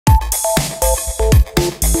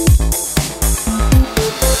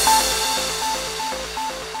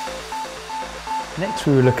Next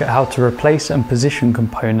we will look at how to replace and position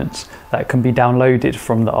components that can be downloaded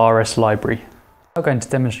from the RS library. I'm going to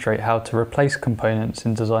demonstrate how to replace components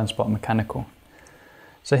in DesignSpark Mechanical.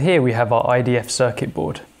 So here we have our IDF circuit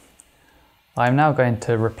board. I am now going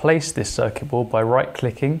to replace this circuit board by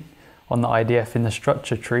right-clicking on the IDF in the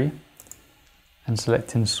structure tree and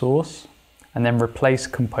selecting source and then replace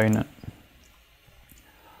component.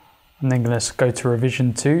 I'm then going to go to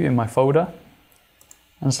revision 2 in my folder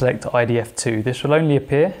and select IDF2. This will only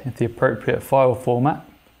appear if the appropriate file format,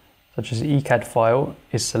 such as ECAD file,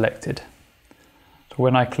 is selected. So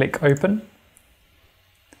when I click open,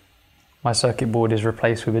 my circuit board is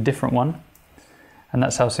replaced with a different one, and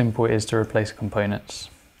that's how simple it is to replace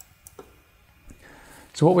components.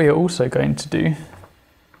 So what we are also going to do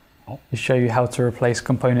is show you how to replace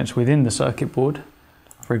components within the circuit board.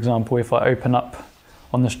 For example, if I open up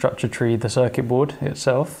on the structure tree the circuit board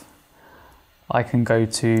itself, I can go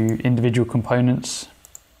to individual components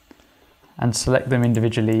and select them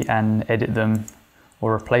individually and edit them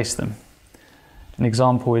or replace them. An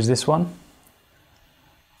example is this one.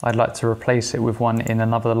 I'd like to replace it with one in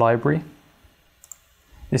another library.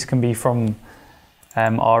 This can be from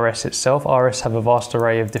RS itself. RS have a vast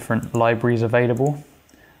array of different libraries available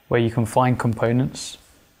where you can find components.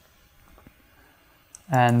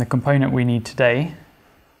 And the component we need today,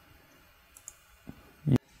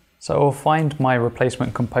 so I'll find my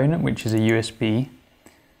replacement component, which is a USB,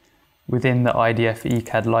 within the IDF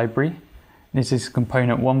ECAD library. This is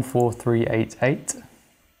component 14388.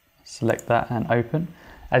 Select that and open.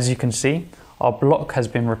 As you can see, our block has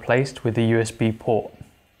been replaced with a USB port.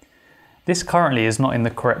 This currently is not in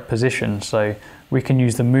the correct position, so we can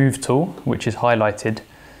use the move tool, which is highlighted,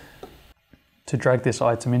 to drag this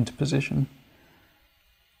item into position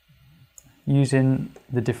using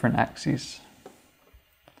the different axes.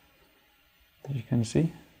 As you can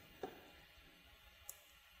see,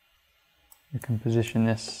 you can position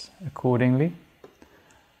this accordingly.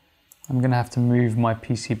 I'm going to have to move my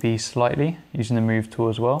PCB slightly using the move tool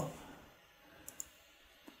as well.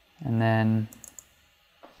 And then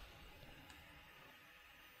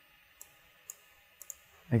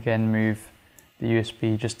again move the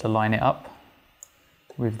USB just to line it up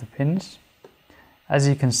with the pins. As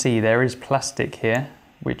you can see, there is plastic here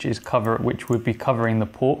which would be covering the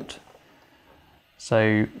port.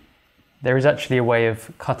 So there is actually a way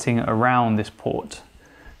of cutting around this port.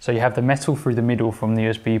 So you have the metal through the middle from the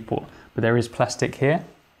USB port, but there is plastic here.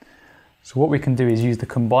 So what we can do is use the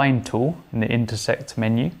combine tool in the intersect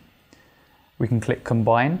menu. We can click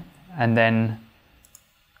combine and then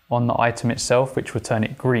on the item itself, which will turn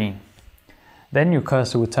it green. Then your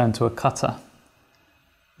cursor will turn to a cutter.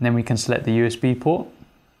 And then we can select the USB port.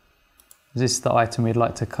 This is the item we'd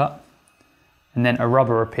like to cut. And then a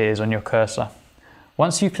rubber appears on your cursor.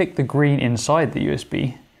 Once you click the green inside the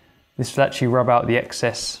USB, this will actually rub out the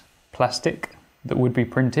excess plastic that would be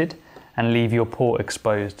printed and leave your port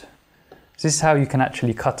exposed. So this is how you can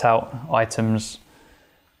actually cut out items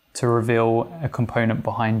to reveal a component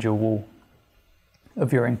behind your wall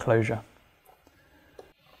of your enclosure.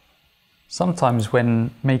 Sometimes when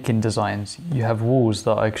making designs, you have walls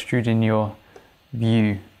that are extruding your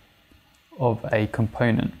view of a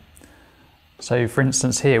component. So for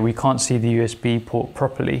instance here, we can't see the USB port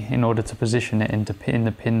properly in order to position it in the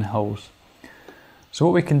pin holes. So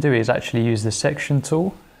what we can do is actually use the section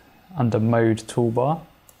tool under mode toolbar.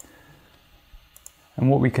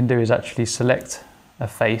 And what we can do is actually select a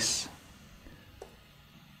face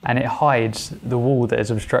and it hides the wall that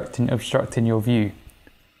is obstructing your view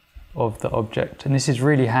of the object. And this is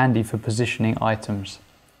really handy for positioning items.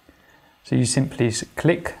 So you simply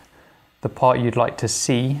click the part you'd like to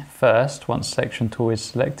see first once selection tool is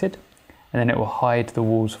selected, and then it will hide the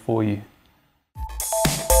walls for you.